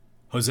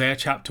Hosea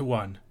chapter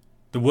 1.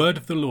 The word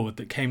of the Lord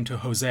that came to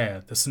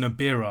Hosea the son of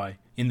Beeri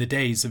in the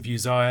days of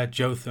Uzziah,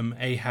 Jotham,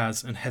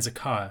 Ahaz, and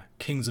Hezekiah,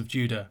 kings of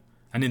Judah,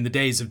 and in the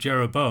days of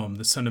Jeroboam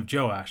the son of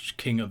Joash,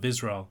 king of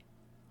Israel.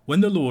 When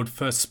the Lord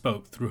first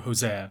spoke through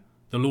Hosea,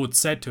 the Lord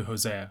said to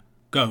Hosea,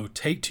 Go,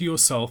 take to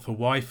yourself a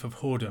wife of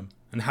whoredom,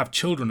 and have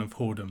children of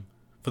whoredom,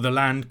 for the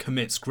land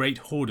commits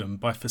great whoredom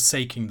by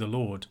forsaking the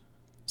Lord.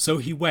 So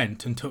he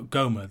went and took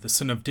Gomer the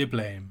son of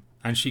Diblaim,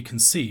 and she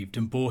conceived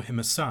and bore him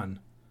a son.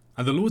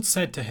 And the Lord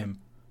said to him,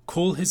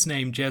 Call his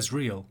name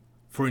Jezreel,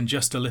 for in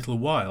just a little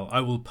while I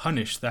will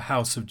punish the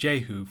house of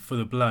Jehu for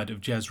the blood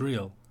of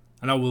Jezreel,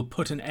 and I will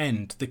put an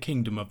end to the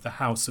kingdom of the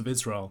house of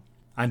Israel.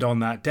 And on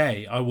that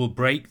day I will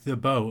break the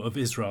bow of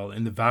Israel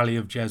in the valley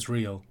of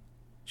Jezreel.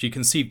 She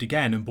conceived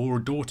again and bore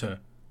a daughter,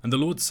 and the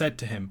Lord said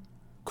to him,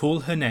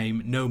 Call her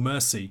name No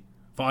Mercy,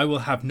 for I will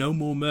have no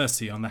more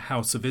mercy on the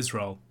house of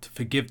Israel to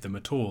forgive them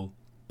at all.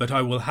 But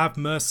I will have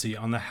mercy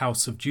on the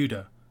house of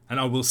Judah, and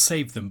I will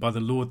save them by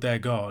the Lord their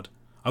God.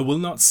 I will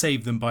not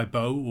save them by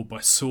bow or by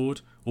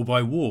sword or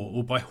by war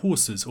or by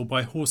horses or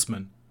by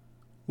horsemen.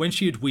 When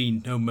she had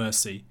weaned No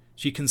Mercy,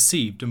 she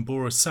conceived and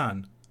bore a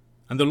son.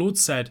 And the Lord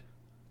said,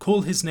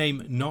 Call his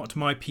name Not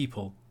My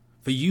People,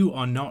 for you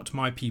are not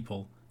my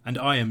people, and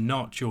I am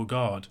not your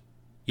God.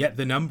 Yet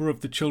the number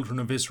of the children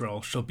of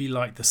Israel shall be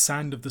like the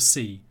sand of the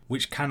sea,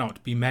 which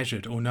cannot be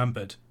measured or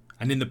numbered.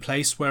 And in the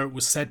place where it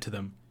was said to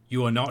them,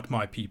 You are not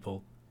my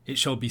people, it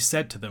shall be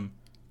said to them,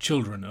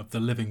 Children of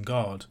the living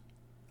God.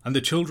 And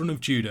the children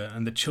of Judah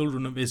and the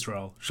children of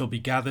Israel shall be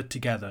gathered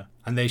together,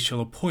 and they shall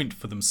appoint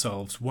for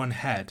themselves one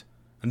head,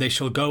 and they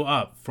shall go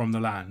up from the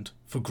land,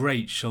 for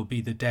great shall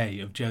be the day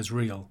of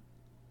Jezreel.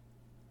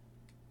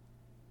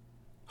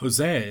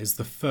 Hosea is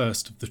the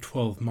first of the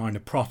 12 minor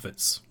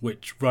prophets,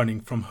 which,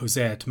 running from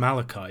Hosea to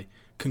Malachi,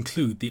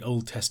 conclude the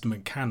Old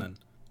Testament canon.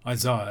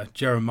 Isaiah,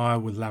 Jeremiah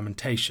with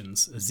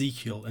Lamentations,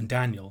 Ezekiel and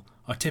Daniel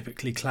are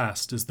typically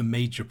classed as the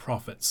major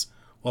prophets,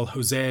 while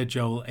Hosea,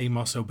 Joel,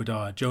 Amos,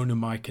 Obadiah, Jonah,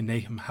 Micah,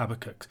 Nahum,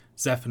 Habakkuk,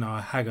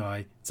 Zephaniah,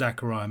 Haggai,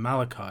 Zechariah,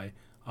 Malachi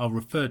are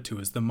referred to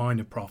as the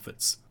minor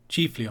prophets,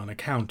 chiefly on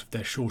account of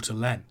their shorter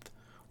length.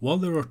 While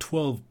there are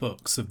 12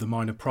 books of the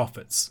minor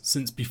prophets,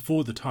 since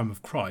before the time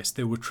of Christ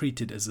they were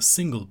treated as a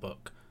single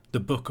book, the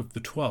Book of the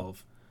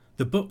 12.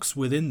 The books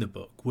within the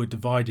book were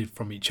divided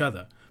from each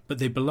other, but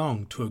they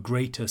belonged to a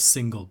greater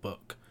single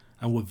book,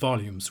 and were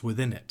volumes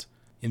within it.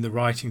 In the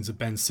writings of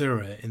Ben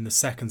Sira in the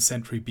 2nd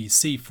century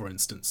BC, for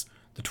instance,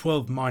 the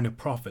 12 minor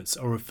prophets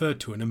are referred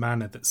to in a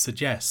manner that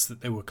suggests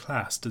that they were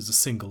classed as a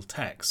single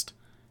text.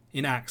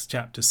 In Acts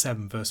chapter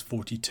 7 verse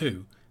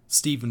 42,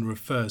 Stephen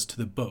refers to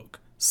the book,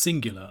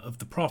 singular, of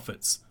the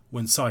prophets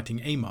when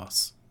citing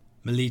Amos.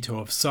 Melito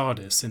of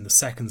Sardis in the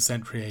 2nd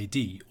century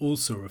AD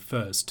also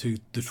refers to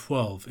the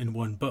 12 in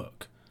one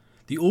book.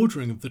 The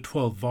ordering of the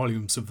 12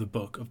 volumes of the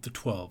Book of the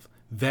 12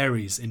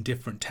 varies in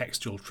different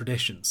textual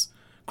traditions.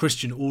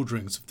 Christian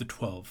orderings of the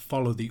 12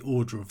 follow the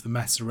order of the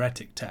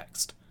Masoretic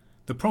text.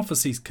 The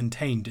prophecies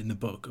contained in the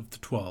Book of the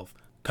 12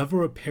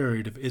 cover a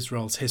period of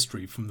Israel's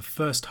history from the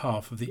first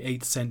half of the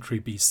 8th century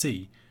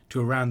BC to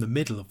around the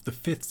middle of the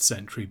 5th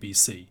century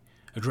BC,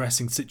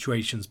 addressing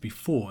situations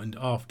before and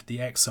after the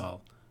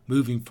exile,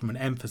 moving from an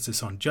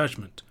emphasis on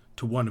judgment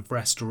to one of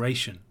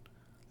restoration.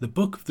 The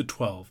Book of the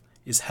 12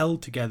 is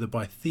held together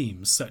by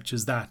themes such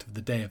as that of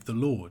the Day of the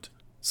Lord.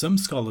 Some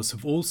scholars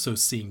have also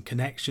seen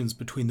connections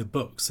between the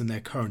books and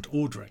their current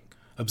ordering,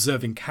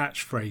 observing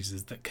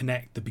catchphrases that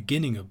connect the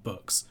beginning of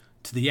books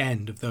to the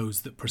end of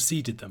those that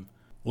preceded them,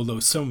 although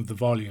some of the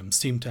volumes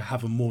seem to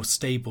have a more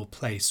stable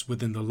place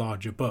within the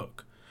larger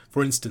book.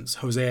 For instance,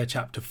 Hosea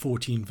chapter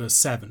 14 verse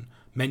 7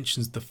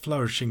 mentions the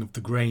flourishing of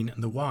the grain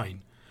and the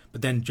wine,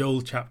 but then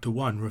Joel chapter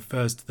 1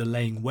 refers to the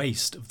laying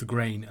waste of the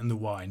grain and the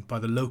wine by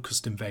the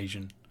locust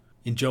invasion.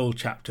 In Joel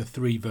chapter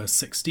 3 verse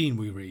 16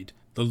 we read,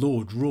 The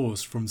Lord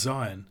roars from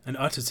Zion and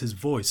utters his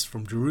voice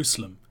from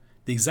Jerusalem.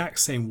 The exact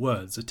same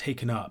words are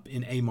taken up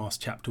in Amos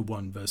chapter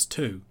 1 verse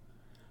 2.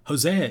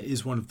 Hosea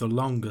is one of the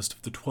longest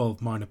of the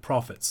 12 minor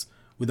prophets,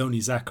 with only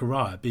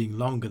Zechariah being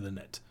longer than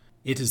it.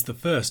 It is the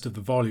first of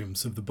the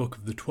volumes of the Book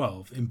of the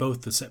 12 in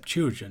both the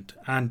Septuagint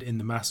and in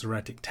the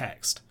Masoretic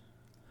text.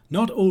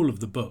 Not all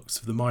of the books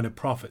of the minor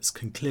prophets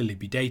can clearly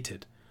be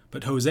dated,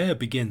 but Hosea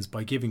begins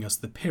by giving us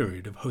the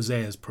period of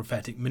Hosea's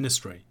prophetic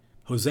ministry.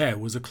 Hosea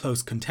was a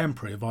close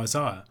contemporary of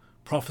Isaiah,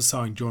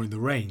 prophesying during the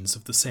reigns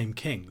of the same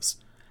kings.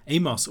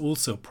 Amos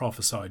also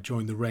prophesied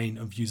during the reign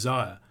of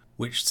Uzziah,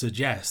 which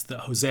suggests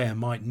that Hosea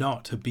might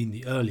not have been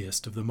the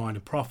earliest of the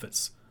minor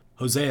prophets.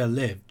 Hosea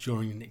lived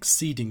during an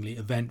exceedingly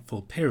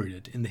eventful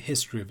period in the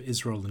history of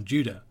Israel and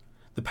Judah.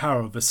 The power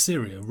of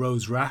Assyria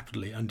rose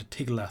rapidly under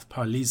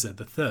Tiglath-Pileser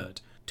III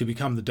to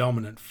become the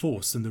dominant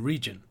force in the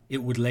region.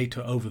 It would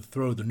later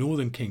overthrow the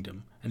northern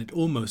kingdom, and it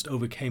almost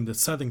overcame the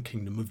southern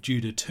kingdom of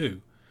Judah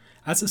too.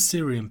 As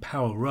Assyrian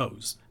power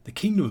rose, the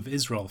kingdom of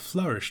Israel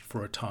flourished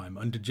for a time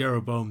under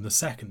Jeroboam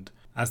II,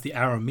 as the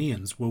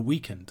Arameans were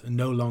weakened and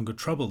no longer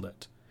troubled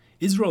it.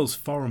 Israel's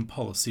foreign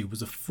policy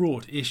was a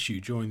fraught issue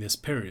during this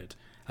period,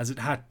 as it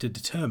had to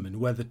determine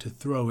whether to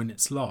throw in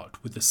its lot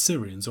with the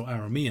Syrians or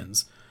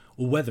Arameans,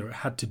 or whether it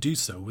had to do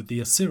so with the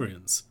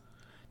Assyrians.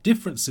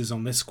 Differences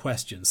on this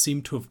question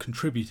seem to have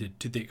contributed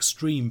to the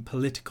extreme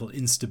political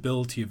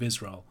instability of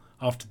Israel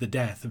after the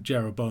death of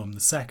Jeroboam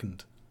II.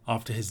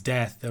 After his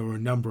death, there were a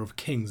number of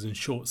kings in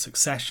short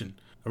succession.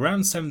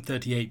 Around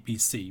 738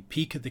 BC,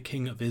 Pekah the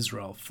king of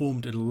Israel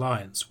formed an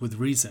alliance with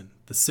Rezin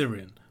the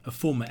Syrian, a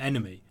former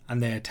enemy,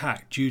 and they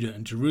attacked Judah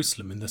and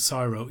Jerusalem in the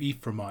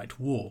Syro-Ephraimite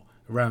War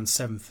around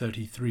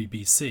 733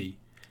 BC.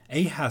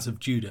 Ahaz of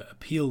Judah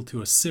appealed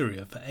to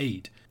Assyria for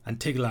aid, and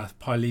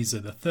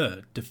Tiglath-Pileser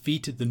III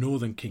defeated the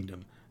northern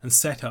kingdom and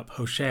set up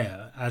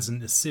Hoshea as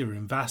an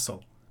Assyrian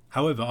vassal.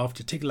 However,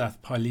 after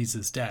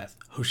Tiglath-Pileser's death,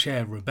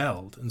 Hoshea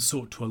rebelled and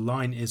sought to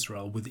align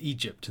Israel with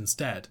Egypt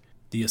instead.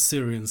 The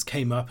Assyrians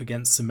came up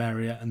against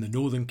Samaria and the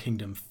northern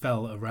kingdom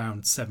fell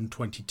around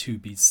 722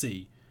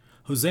 BC.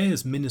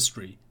 Hosea's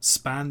ministry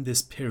spanned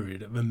this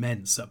period of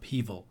immense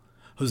upheaval.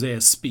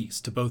 Hosea speaks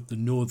to both the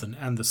northern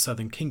and the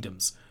southern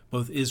kingdoms,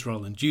 both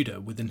Israel and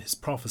Judah, within his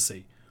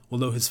prophecy,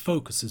 although his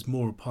focus is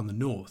more upon the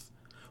north.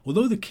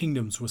 Although the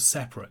kingdoms were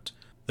separate,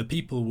 the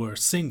people were a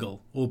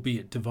single,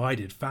 albeit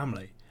divided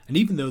family, and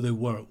even though they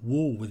were at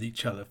war with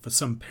each other for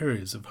some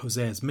periods of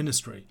Hosea's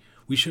ministry,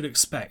 we should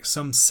expect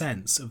some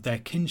sense of their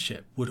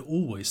kinship would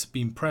always have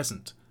been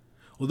present.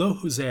 Although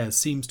Hosea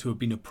seems to have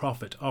been a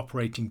prophet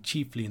operating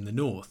chiefly in the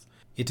north,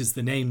 it is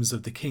the names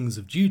of the kings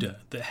of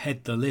Judah that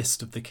head the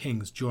list of the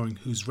kings during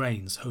whose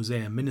reigns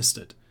Hosea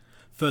ministered.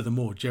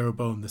 Furthermore,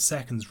 Jeroboam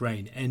II's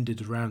reign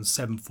ended around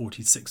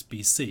 746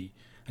 BC,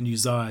 and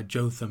Uzziah,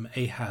 Jotham,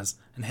 Ahaz,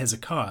 and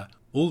Hezekiah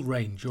all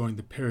reigned during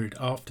the period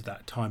after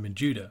that time in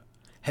Judah,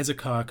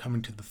 Hezekiah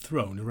coming to the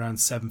throne around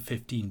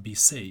 715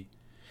 BC.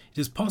 It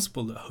is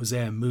possible that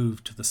Hosea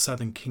moved to the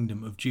southern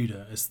kingdom of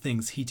Judah as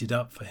things heated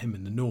up for him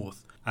in the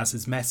north, as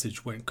his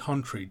message went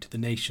contrary to the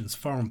nation's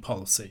foreign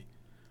policy.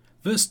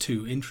 Verse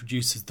 2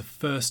 introduces the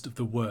first of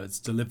the words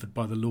delivered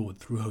by the Lord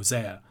through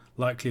Hosea,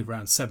 likely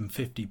around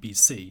 750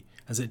 BC,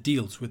 as it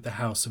deals with the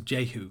house of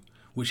Jehu,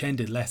 which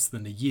ended less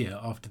than a year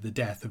after the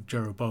death of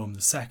Jeroboam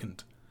II.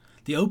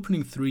 The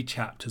opening 3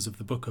 chapters of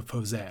the book of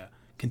Hosea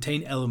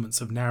contain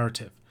elements of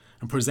narrative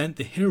and present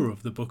the hero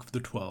of the book of the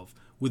 12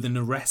 with an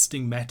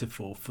arresting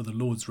metaphor for the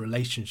Lord's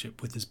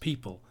relationship with his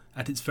people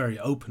at its very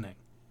opening.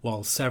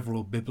 While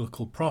several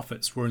biblical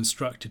prophets were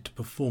instructed to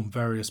perform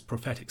various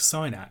prophetic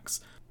sign acts,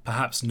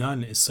 perhaps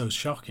none is so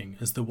shocking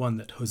as the one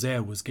that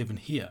Hosea was given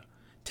here,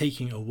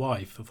 taking a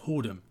wife of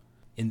whoredom.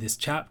 In this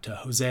chapter,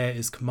 Hosea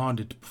is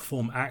commanded to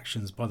perform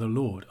actions by the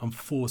Lord on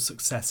 4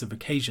 successive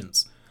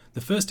occasions.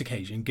 The first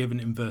occasion, given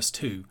in verse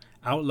 2,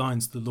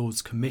 outlines the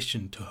Lord's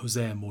commission to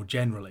Hosea more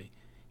generally.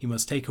 He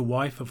must take a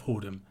wife of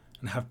whoredom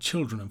and have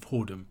children of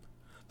whoredom.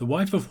 The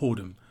wife of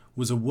whoredom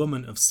was a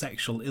woman of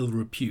sexual ill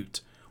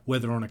repute,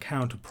 whether on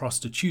account of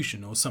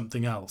prostitution or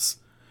something else.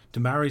 To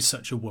marry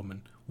such a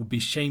woman would be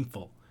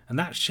shameful, and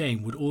that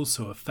shame would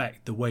also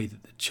affect the way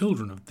that the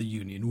children of the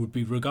union would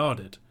be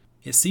regarded.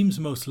 It seems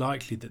most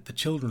likely that the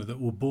children that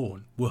were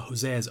born were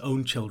Hosea's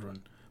own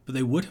children, but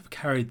they would have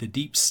carried the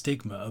deep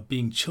stigma of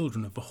being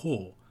children of a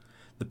whore.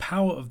 The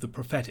power of the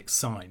prophetic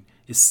sign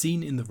is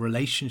seen in the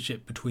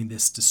relationship between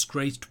this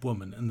disgraced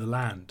woman and the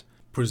land,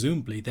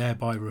 presumably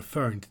thereby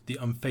referring to the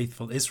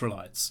unfaithful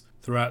Israelites.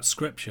 Throughout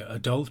Scripture,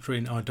 adultery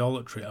and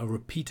idolatry are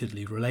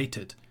repeatedly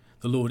related.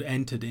 The Lord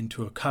entered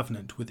into a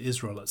covenant with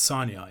Israel at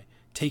Sinai,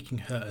 taking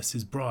her as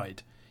his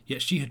bride,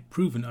 yet she had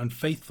proven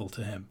unfaithful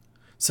to him.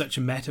 Such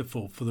a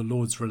metaphor for the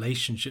Lord's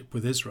relationship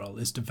with Israel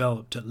is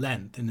developed at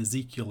length in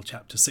Ezekiel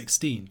chapter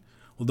 16,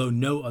 although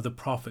no other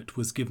prophet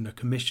was given a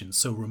commission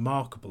so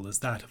remarkable as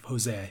that of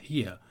Hosea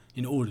here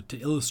in order to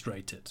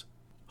illustrate it.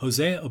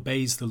 Hosea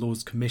obeys the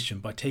Lord's commission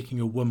by taking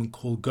a woman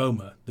called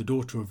Gomer, the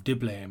daughter of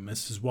Diblaim,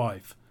 as his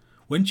wife.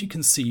 When she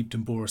conceived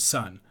and bore a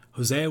son,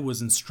 Hosea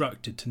was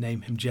instructed to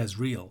name him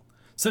Jezreel.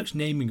 Such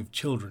naming of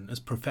children as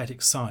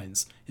prophetic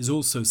signs is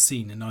also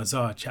seen in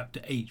Isaiah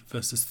chapter 8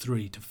 verses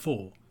 3 to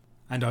 4.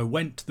 And I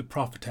went to the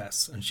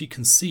prophetess, and she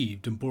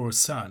conceived and bore a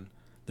son.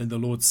 Then the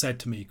Lord said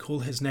to me, Call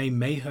his name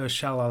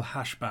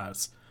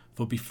Maher-shalal-Hashbaz,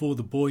 for before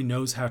the boy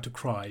knows how to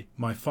cry,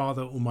 my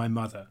father or my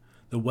mother,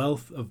 the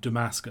wealth of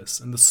Damascus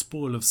and the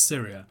spoil of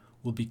Syria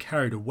will be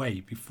carried away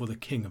before the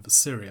king of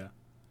Assyria.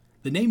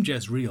 The name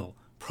Jezreel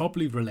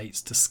probably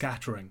relates to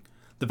scattering.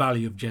 The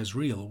valley of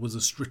Jezreel was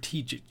a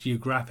strategic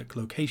geographic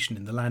location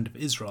in the land of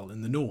Israel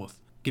in the north,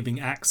 giving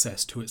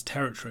access to its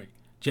territory.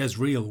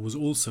 Jezreel was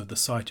also the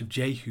site of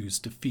Jehu's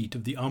defeat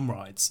of the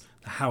Amorites,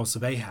 the house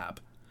of Ahab.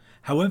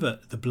 However,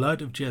 the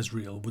blood of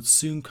Jezreel would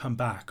soon come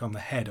back on the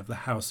head of the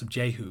house of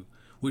Jehu,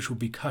 which would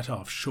be cut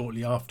off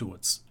shortly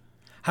afterwards.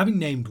 Having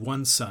named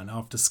one son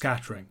after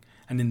scattering,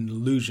 and in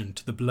allusion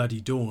to the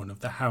bloody dawn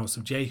of the house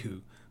of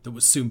Jehu that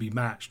would soon be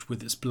matched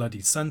with its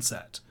bloody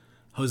sunset,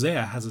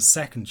 Hosea has a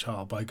second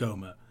child by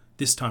Gomer,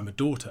 this time a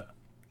daughter.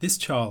 This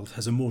child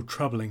has a more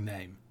troubling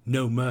name,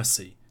 No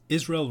Mercy.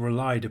 Israel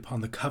relied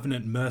upon the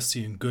covenant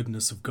mercy and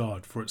goodness of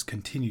God for its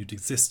continued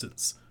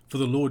existence. For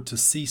the Lord to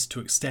cease to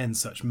extend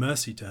such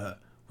mercy to her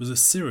was a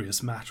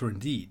serious matter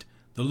indeed.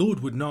 The Lord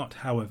would not,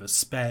 however,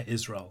 spare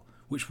Israel,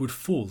 which would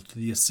fall to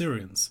the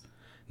Assyrians.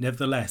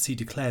 Nevertheless, he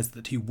declares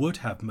that he would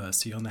have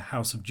mercy on the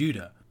house of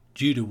Judah.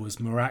 Judah was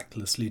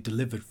miraculously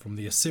delivered from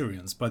the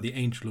Assyrians by the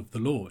angel of the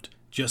Lord,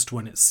 just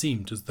when it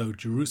seemed as though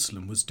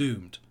Jerusalem was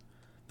doomed.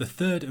 The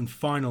third and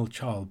final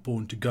child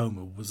born to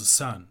Gomer was a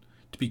son,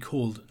 to be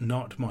called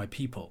Not My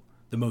People,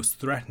 the most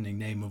threatening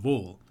name of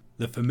all.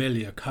 The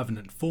familiar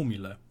covenant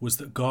formula was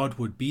that God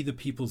would be the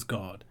people's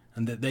God,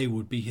 and that they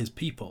would be his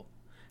people.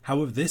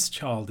 However, this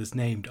child is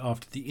named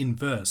after the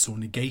inverse or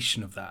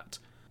negation of that.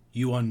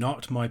 You are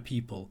not my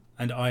people,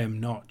 and I am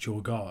not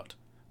your God.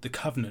 The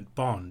covenant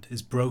bond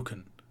is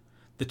broken.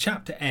 The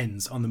chapter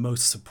ends on the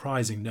most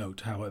surprising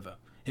note, however.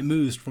 It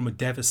moves from a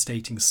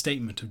devastating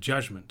statement of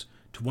judgment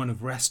to one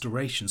of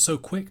restoration so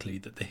quickly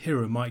that the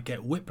hero might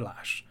get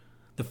whiplash.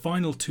 The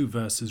final 2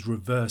 verses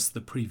reverse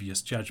the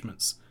previous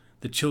judgments.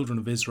 The children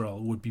of Israel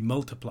would be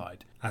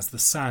multiplied as the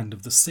sand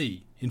of the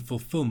sea, in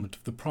fulfillment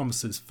of the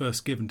promises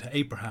first given to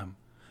Abraham.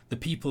 The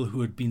people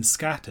who had been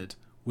scattered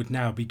would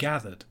now be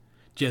gathered.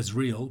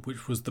 Jezreel,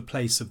 which was the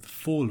place of the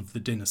fall of the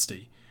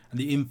dynasty and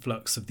the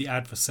influx of the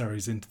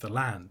adversaries into the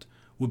land,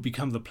 would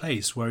become the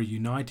place where a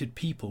united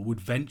people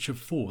would venture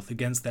forth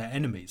against their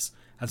enemies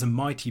as a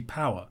mighty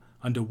power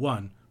under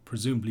one,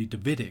 presumably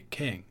Davidic,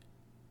 king.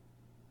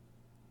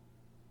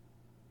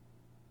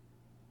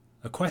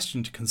 A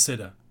question to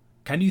consider.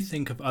 Can you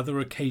think of other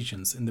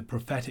occasions in the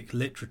prophetic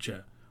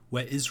literature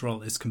where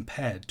Israel is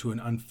compared to an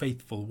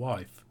unfaithful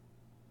wife?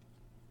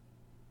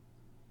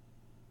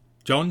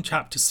 John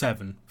chapter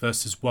 7,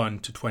 verses 1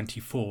 to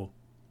 24.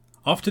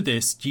 After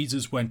this,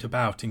 Jesus went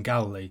about in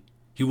Galilee.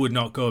 He would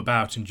not go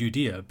about in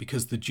Judea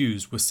because the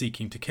Jews were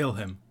seeking to kill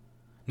him.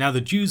 Now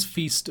the Jews'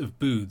 feast of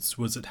booths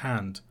was at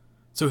hand.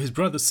 So his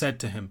brothers said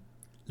to him,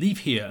 Leave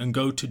here and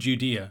go to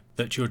Judea,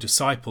 that your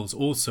disciples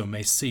also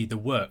may see the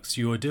works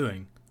you are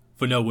doing.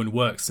 For no one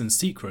works in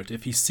secret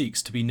if he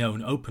seeks to be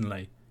known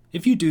openly.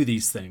 If you do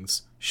these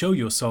things, show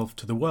yourself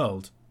to the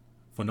world.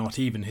 For not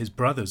even his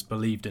brothers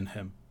believed in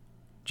him.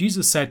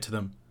 Jesus said to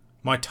them,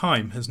 My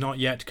time has not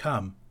yet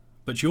come,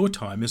 but your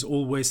time is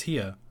always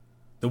here.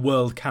 The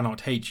world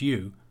cannot hate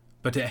you,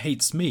 but it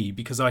hates me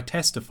because I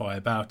testify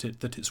about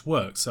it that its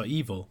works are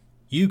evil.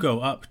 You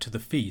go up to the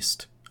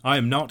feast. I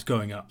am not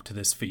going up to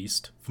this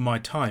feast, for my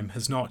time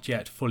has not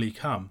yet fully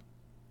come.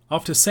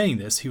 After saying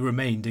this, he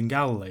remained in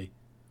Galilee.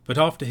 But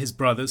after his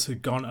brothers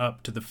had gone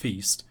up to the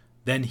feast,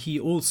 then he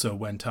also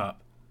went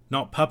up,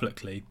 not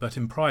publicly, but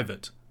in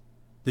private.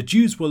 The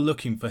Jews were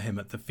looking for him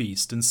at the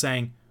feast and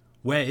saying,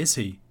 Where is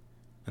he?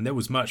 And there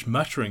was much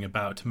muttering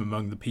about him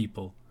among the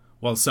people,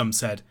 while some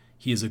said,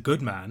 He is a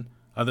good man.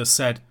 Others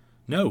said,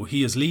 No,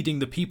 he is leading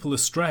the people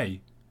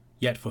astray.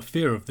 Yet for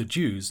fear of the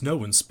Jews, no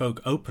one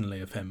spoke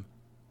openly of him.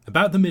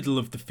 About the middle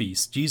of the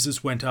feast,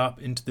 Jesus went up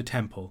into the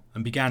temple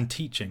and began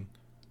teaching.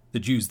 The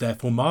Jews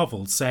therefore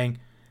marveled, saying,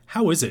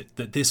 How is it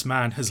that this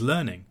man has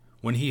learning,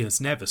 when he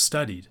has never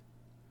studied?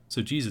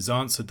 So Jesus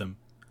answered them,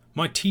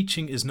 My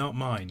teaching is not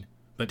mine,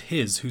 but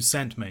his who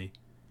sent me.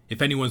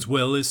 If anyone's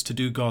will is to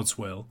do God's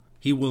will,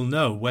 he will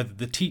know whether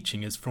the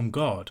teaching is from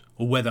God,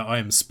 or whether I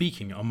am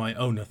speaking on my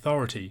own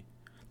authority.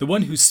 The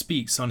one who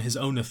speaks on his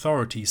own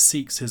authority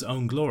seeks his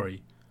own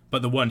glory,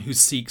 but the one who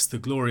seeks the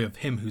glory of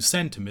him who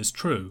sent him is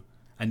true,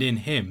 and in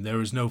him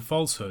there is no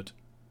falsehood.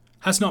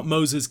 Has not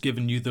Moses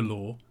given you the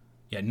law?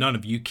 Yet none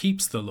of you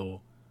keeps the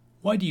law.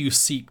 Why do you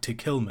seek to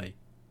kill me?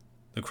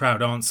 The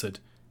crowd answered,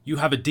 You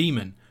have a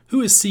demon.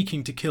 Who is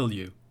seeking to kill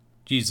you?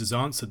 Jesus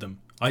answered them,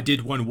 I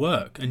did one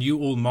work, and you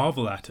all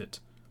marvel at it.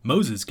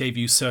 Moses gave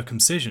you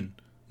circumcision,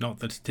 not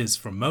that it is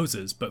from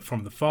Moses, but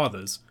from the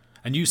fathers,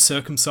 and you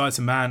circumcise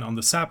a man on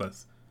the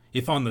Sabbath.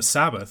 If on the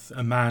Sabbath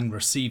a man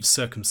receives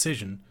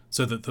circumcision,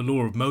 so that the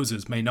law of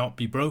Moses may not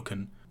be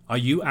broken, are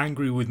you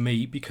angry with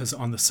me because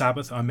on the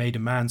Sabbath I made a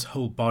man's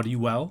whole body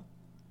well?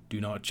 Do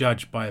not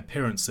judge by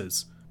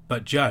appearances,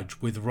 but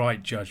judge with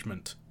right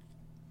judgment.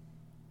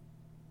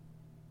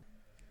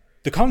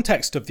 The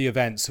context of the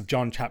events of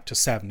John chapter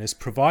 7 is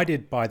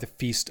provided by the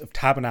Feast of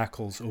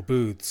Tabernacles or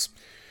Booths.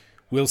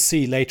 We'll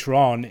see later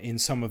on in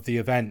some of the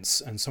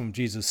events and some of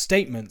Jesus'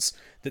 statements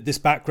that this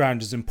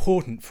background is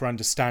important for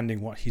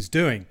understanding what he's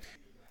doing.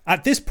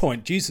 At this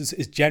point, Jesus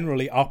is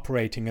generally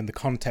operating in the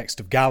context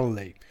of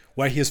Galilee,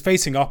 where he is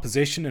facing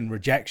opposition and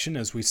rejection,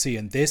 as we see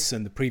in this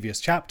and the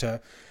previous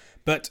chapter.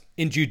 But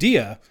in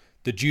Judea,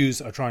 the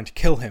Jews are trying to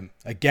kill him.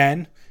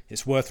 Again,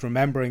 it's worth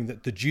remembering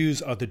that the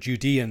Jews are the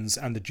Judeans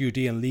and the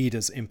Judean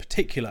leaders in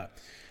particular.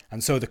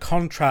 And so the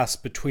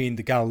contrast between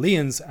the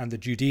Galileans and the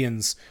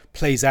Judeans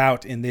plays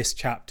out in this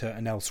chapter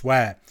and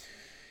elsewhere.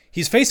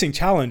 He's facing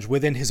challenge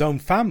within his own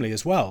family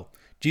as well.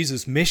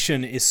 Jesus'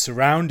 mission is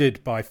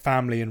surrounded by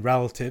family and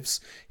relatives.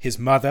 His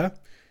mother,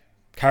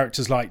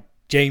 characters like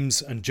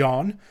James and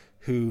John,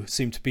 who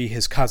seem to be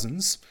his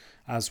cousins.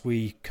 As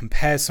we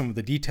compare some of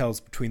the details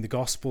between the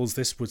Gospels,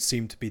 this would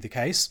seem to be the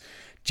case.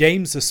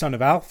 James, the son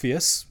of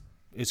Alphaeus,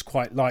 is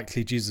quite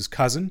likely Jesus'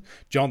 cousin.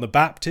 John the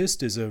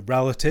Baptist is a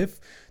relative.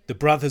 The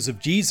brothers of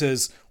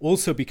Jesus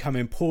also become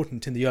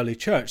important in the early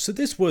church. So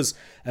this was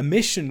a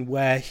mission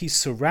where he's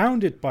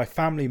surrounded by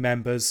family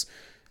members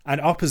and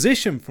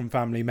opposition from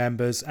family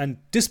members and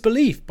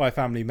disbelief by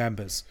family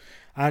members.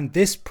 And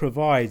this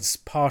provides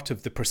part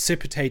of the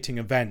precipitating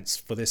events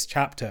for this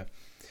chapter.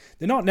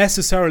 They're not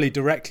necessarily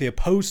directly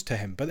opposed to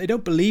him, but they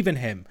don't believe in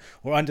him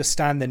or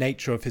understand the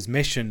nature of his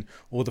mission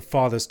or the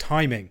Father's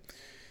timing.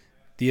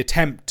 The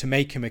attempt to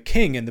make him a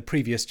king in the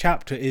previous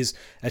chapter is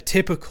a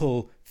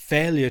typical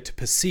failure to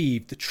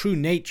perceive the true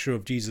nature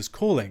of Jesus'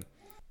 calling.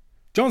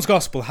 John's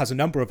Gospel has a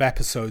number of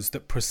episodes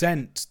that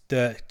present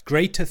the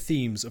greater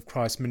themes of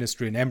Christ's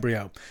ministry in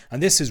embryo,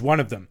 and this is one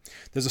of them.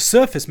 There's a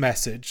surface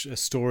message, a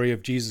story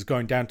of Jesus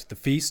going down to the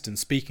feast and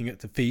speaking at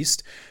the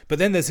feast, but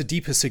then there's a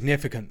deeper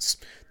significance.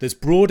 There's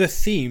broader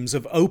themes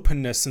of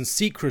openness and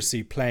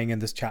secrecy playing in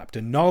this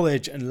chapter,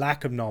 knowledge and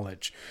lack of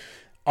knowledge,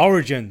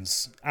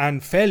 origins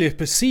and failure to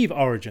perceive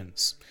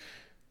origins.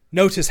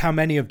 Notice how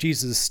many of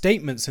Jesus'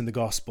 statements in the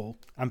Gospel,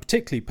 and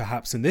particularly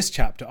perhaps in this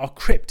chapter, are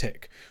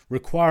cryptic,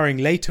 requiring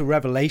later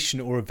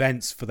revelation or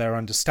events for their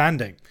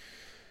understanding.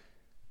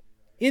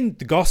 In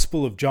the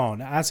Gospel of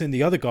John, as in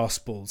the other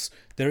Gospels,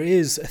 there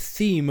is a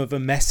theme of a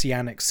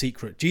messianic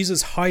secret.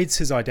 Jesus hides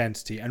his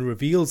identity and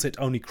reveals it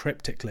only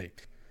cryptically.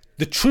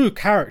 The true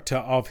character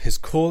of his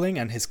calling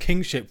and his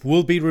kingship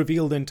will be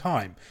revealed in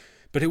time,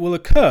 but it will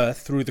occur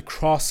through the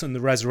cross and the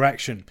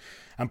resurrection.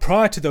 And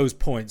prior to those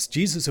points,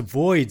 Jesus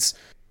avoids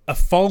a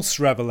false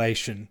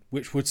revelation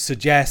which would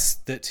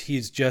suggest that he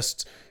is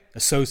just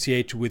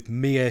associated with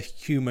mere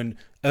human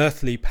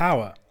earthly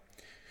power.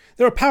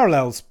 There are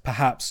parallels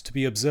perhaps to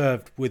be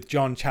observed with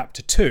John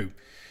chapter 2.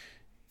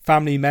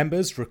 Family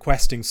members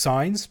requesting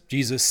signs,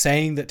 Jesus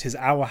saying that his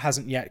hour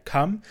hasn't yet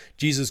come,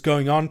 Jesus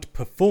going on to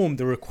perform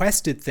the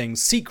requested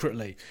things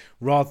secretly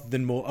rather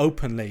than more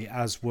openly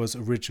as was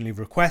originally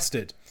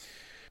requested.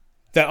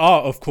 There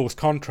are, of course,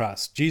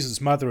 contrasts.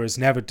 Jesus' mother is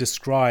never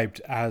described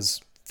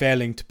as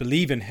failing to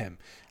believe in him,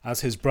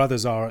 as his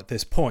brothers are at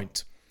this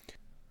point.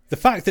 The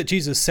fact that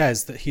Jesus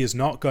says that he is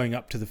not going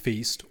up to the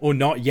feast, or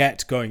not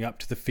yet going up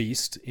to the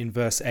feast, in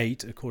verse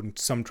 8, according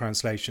to some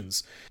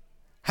translations,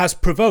 has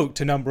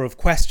provoked a number of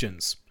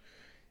questions.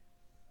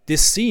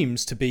 This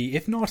seems to be,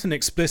 if not an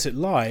explicit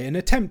lie, an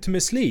attempt to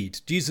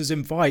mislead. Jesus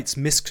invites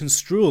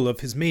misconstrual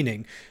of his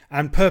meaning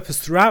and purpose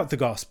throughout the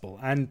gospel,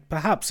 and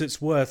perhaps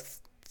it's worth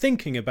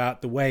thinking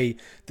about the way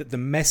that the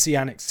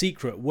messianic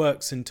secret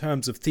works in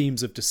terms of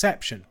themes of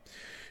deception.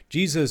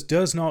 Jesus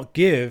does not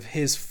give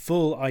his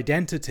full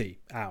identity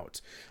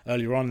out.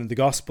 Earlier on in the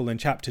Gospel in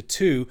chapter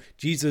 2,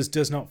 Jesus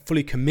does not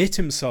fully commit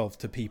himself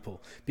to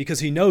people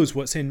because he knows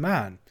what's in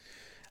man.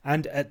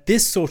 And at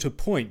this sort of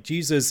point,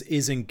 Jesus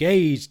is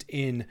engaged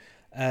in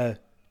a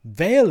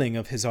veiling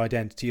of his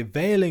identity, a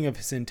veiling of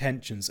his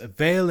intentions, a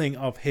veiling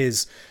of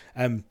his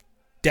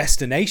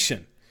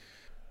destination.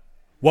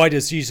 Why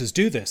does Jesus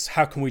do this?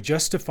 How can we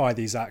justify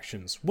these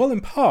actions? Well, in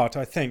part,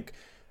 I think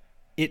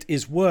it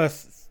is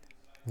worth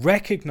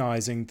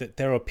recognizing that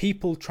there are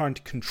people trying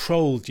to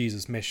control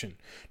Jesus' mission,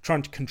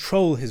 trying to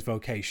control his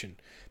vocation,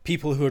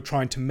 people who are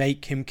trying to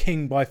make him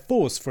king by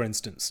force, for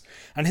instance.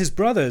 And his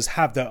brothers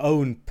have their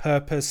own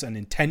purpose and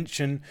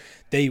intention.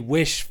 They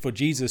wish for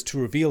Jesus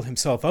to reveal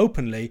himself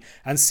openly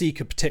and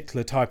seek a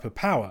particular type of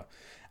power.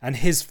 And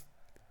his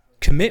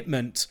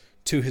commitment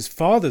to his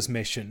Father's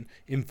mission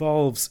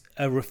involves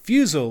a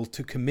refusal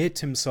to commit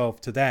himself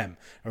to them,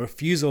 a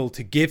refusal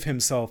to give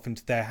himself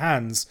into their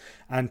hands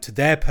and to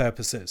their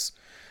purposes.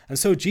 And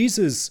so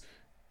Jesus'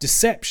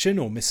 deception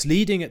or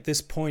misleading at this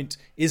point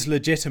is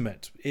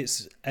legitimate.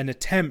 It's an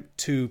attempt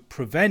to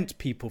prevent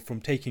people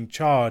from taking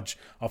charge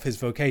of his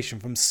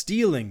vocation, from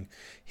stealing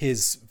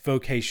his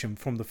vocation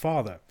from the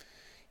Father.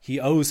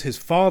 He owes his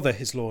Father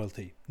his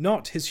loyalty,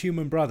 not his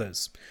human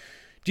brothers.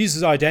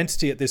 Jesus'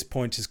 identity at this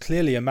point is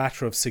clearly a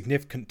matter of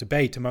significant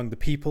debate among the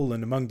people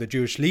and among the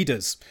Jewish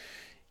leaders.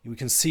 We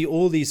can see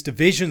all these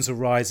divisions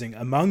arising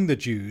among the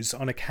Jews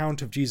on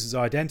account of Jesus'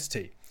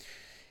 identity.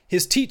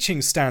 His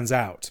teaching stands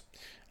out,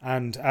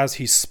 and as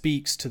he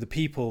speaks to the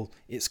people,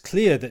 it's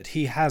clear that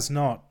he has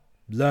not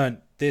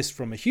learnt this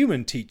from a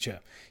human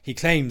teacher. He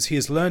claims he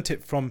has learnt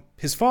it from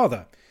his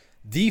Father,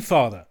 the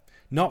Father,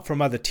 not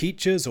from other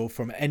teachers or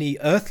from any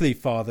earthly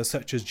father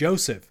such as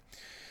Joseph.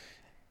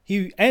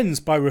 He ends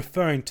by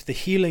referring to the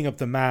healing of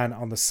the man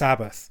on the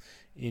Sabbath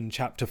in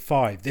chapter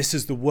 5. This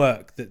is the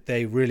work that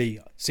they really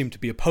seem to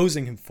be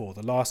opposing him for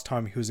the last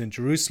time he was in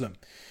Jerusalem.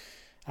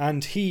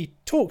 And he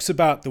talks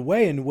about the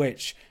way in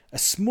which a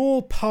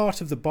small part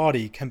of the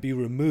body can be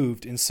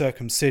removed in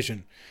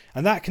circumcision,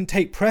 and that can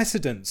take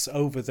precedence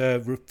over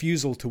the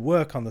refusal to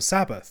work on the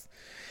Sabbath.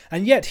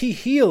 And yet he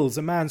heals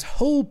a man's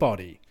whole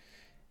body,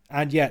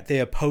 and yet they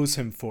oppose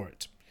him for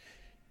it.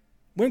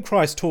 When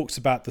Christ talks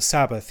about the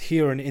Sabbath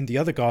here and in the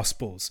other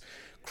Gospels,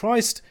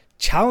 Christ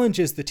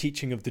challenges the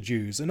teaching of the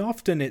Jews, and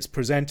often it's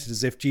presented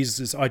as if Jesus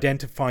is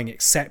identifying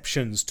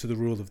exceptions to the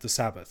rule of the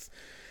Sabbath.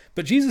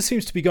 But Jesus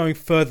seems to be going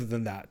further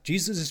than that.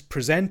 Jesus is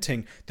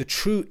presenting the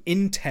true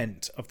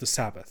intent of the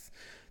Sabbath,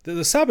 that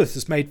the Sabbath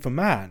is made for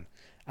man,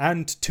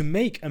 And to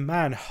make a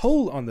man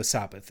whole on the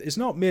Sabbath is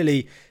not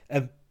merely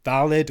a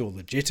valid or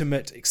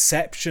legitimate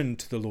exception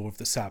to the law of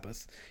the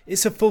Sabbath.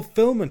 It's a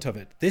fulfillment of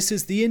it. This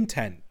is the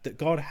intent that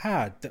God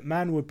had, that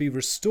man would be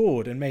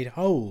restored and made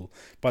whole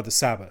by the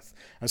Sabbath.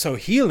 And so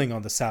healing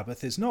on the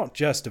Sabbath is not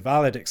just a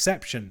valid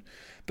exception,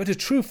 but a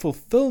true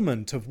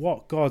fulfillment of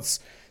what God's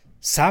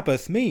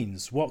Sabbath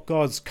means, what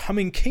God's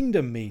coming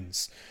kingdom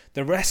means,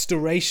 the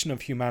restoration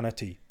of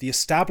humanity, the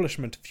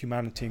establishment of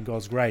humanity in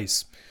God's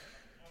grace.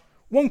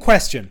 One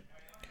question: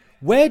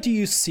 where do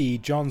you see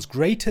John's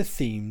greater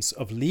themes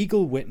of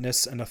legal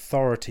witness and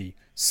authority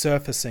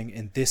surfacing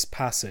in this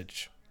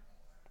passage?